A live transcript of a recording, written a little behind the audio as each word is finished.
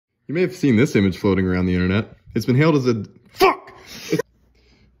You may have seen this image floating around the internet. It's been hailed as a... Fuck!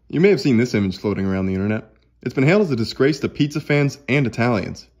 You may have seen this image floating around the internet. It's been hailed as a disgrace to pizza fans and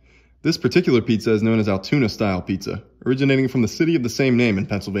Italians. This particular pizza is known as Altoona style pizza, originating from the city of the same name in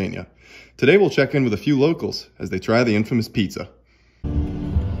Pennsylvania. Today we'll check in with a few locals as they try the infamous pizza.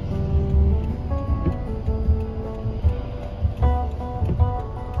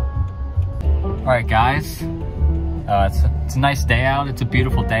 Alright guys, it's a nice day out. It's a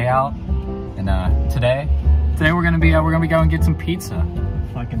beautiful day out, and today we're gonna be going and get some pizza.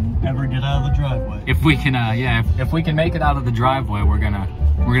 If I can ever get out of the driveway. If we can, if we can make it out of the driveway, we're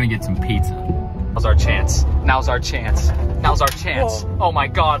gonna get some pizza. Now's our chance. Now's our chance. Now's our chance. Whoa. Oh my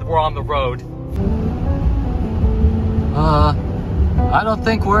God, we're on the road. I don't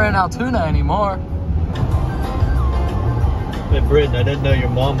think we're in Altoona anymore. Hey Britton, I didn't know your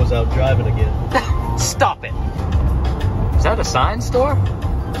mom was out driving again. Stop it. Is that a sign store?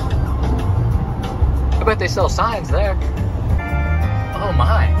 I bet they sell signs there. Oh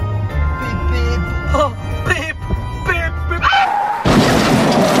my. Beep, beep. Oh, beep, beep, beep. Ah!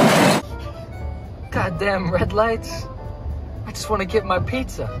 Goddamn red lights. I just want to get my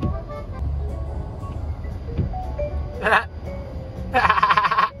pizza.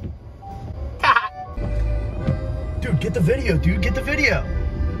 Dude, get the video, dude, get the video.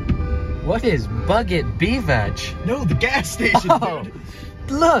 What is Bucket B-Veg? No, the gas station, dude.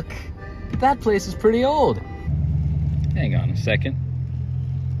 Look, that place is pretty old. Hang on a second.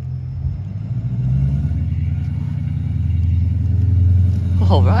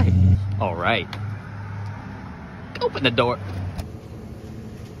 All right. All right. Open the door.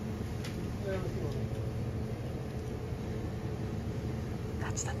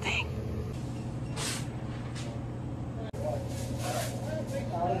 That's the thing.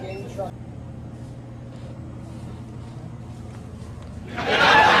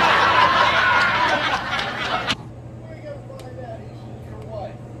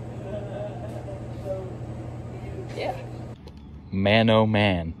 Yeah. Man, oh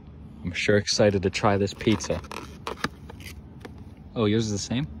man. I'm sure excited to try this pizza. Oh, yours is the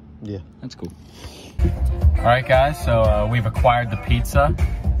same? Yeah. That's cool. All right, guys, so we've acquired the pizza.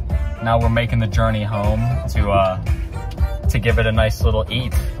 Now we're making the journey home to give it a nice little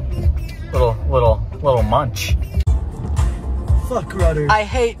eat. Little munch. Fuck rudders. I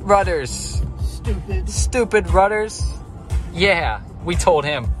hate rudders. Stupid. Stupid rudders. Yeah, we told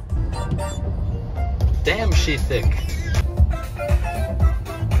him. Damn, she thick.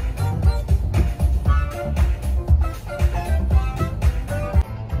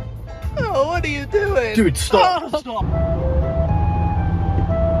 Oh, what are you doing? Dude, stop. Oh. Stop.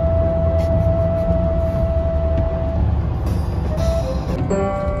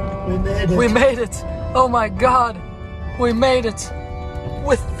 We made it. We made it. Oh my God. We made it.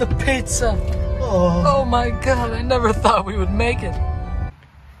 With the pizza. Oh my God, I never thought we would make it.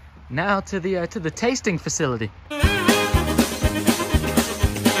 Now to the tasting facility.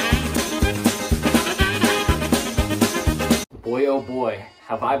 Boy, oh boy,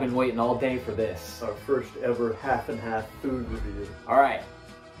 have I been waiting all day for this. Our first ever half and half food review. All right,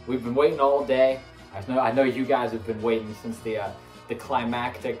 we've been waiting all day. I know you guys have been waiting since the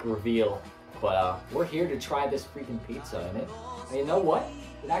climactic reveal, but we're here to try this freaking pizza, and you know what?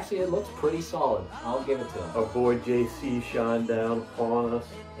 It looks pretty solid. I'll give it to him. Our boy JC shined down upon us,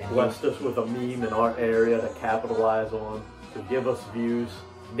 blessed us with a meme in our area to capitalize on, to give us views.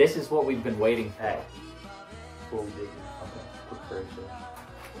 This is what we've been waiting for. Hey, that's what we did. Okay,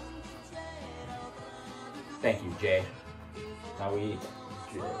 Thank you, Jay. Now we eat.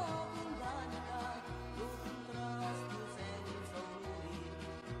 Jay.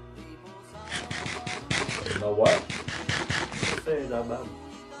 You know what? Say that about me.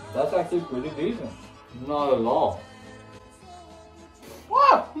 That's actually pretty decent. Not at all.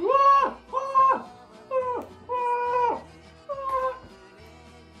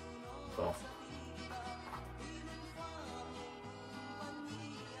 So.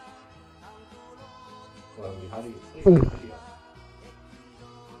 Well, how do you